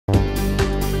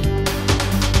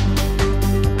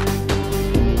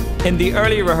In the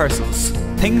early rehearsals,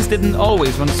 things didn't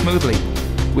always run smoothly.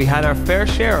 We had our fair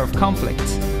share of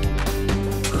conflicts.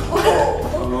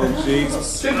 Oh,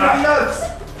 Jesus.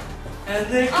 And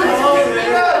they call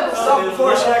it. Stop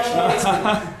before she actually.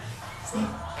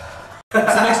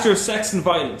 It's a mixture of sex and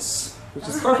violence, which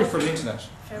is perfect for the internet.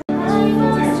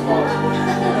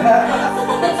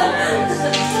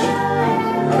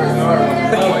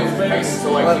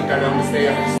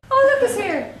 Oh, look, it's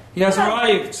here. He has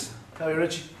arrived. Hi,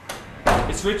 Richie.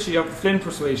 It's Richie of the Flynn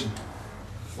Persuasion.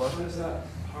 What is that?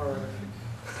 Horrific.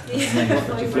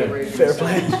 Fair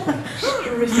play.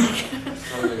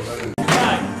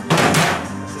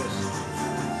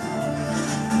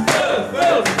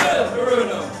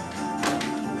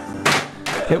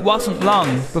 It wasn't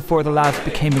long before the lads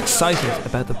became excited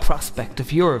about the prospect of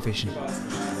Eurovision.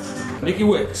 Nicky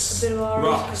Wicks,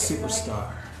 rock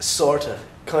superstar. Sorta,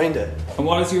 kinda. And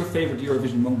what is your favourite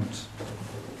Eurovision moment?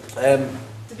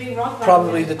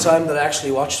 Probably the time that I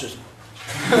actually watched it.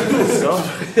 So?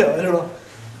 Yeah, I don't know.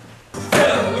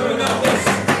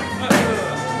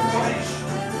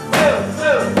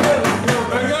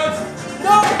 Very good.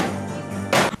 No.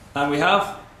 And we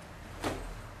have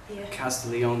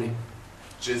Castiglione.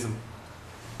 Jism.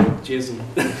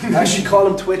 I actually call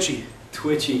him Twitchy.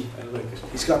 Twitchy. I like it.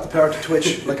 He's got the power to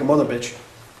twitch like a mother bitch.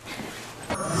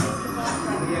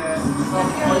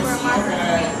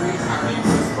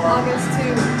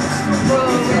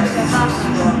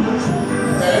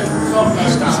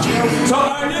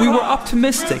 We were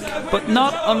optimistic, but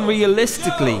not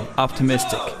unrealistically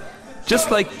optimistic. Just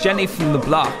like Jenny from the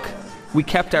block, we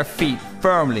kept our feet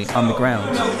firmly on the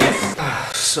ground.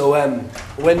 So,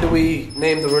 when do we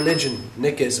name the religion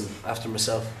Nickism after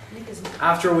myself?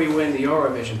 After we win the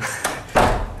Eurovision.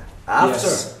 After?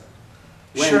 Yes.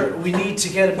 Sure, we need to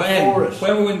get it before it.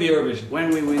 When we win the Eurovision.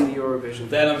 When we win the Eurovision.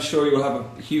 Then I'm sure you'll have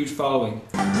a huge following.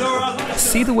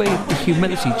 See the way the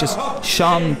humility just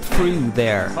shone through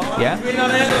there, yeah?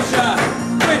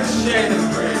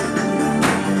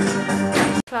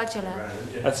 Fraudula.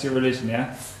 That's your religion,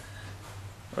 yeah?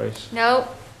 Right. No.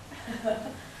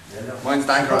 Mine's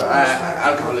Danker.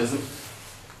 Alcoholism.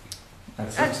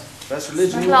 That's it. That's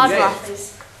religion.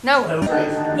 No.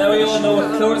 Now we all know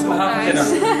what clothes will have for dinner.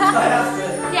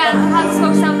 Yeah, I had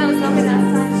smoked salmon, that was lovely last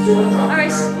time.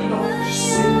 Alright.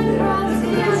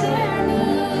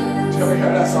 Did you ever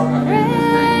hear that song? My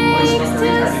stomach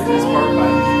retarded to a spark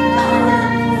bag.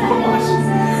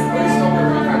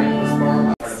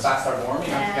 For the bastard warm,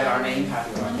 you have to get our name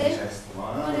tattooed on your chest.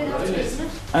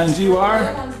 And you are?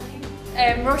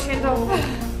 Róisín Dubh.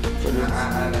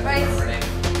 Right.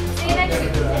 See you next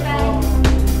week. Bye.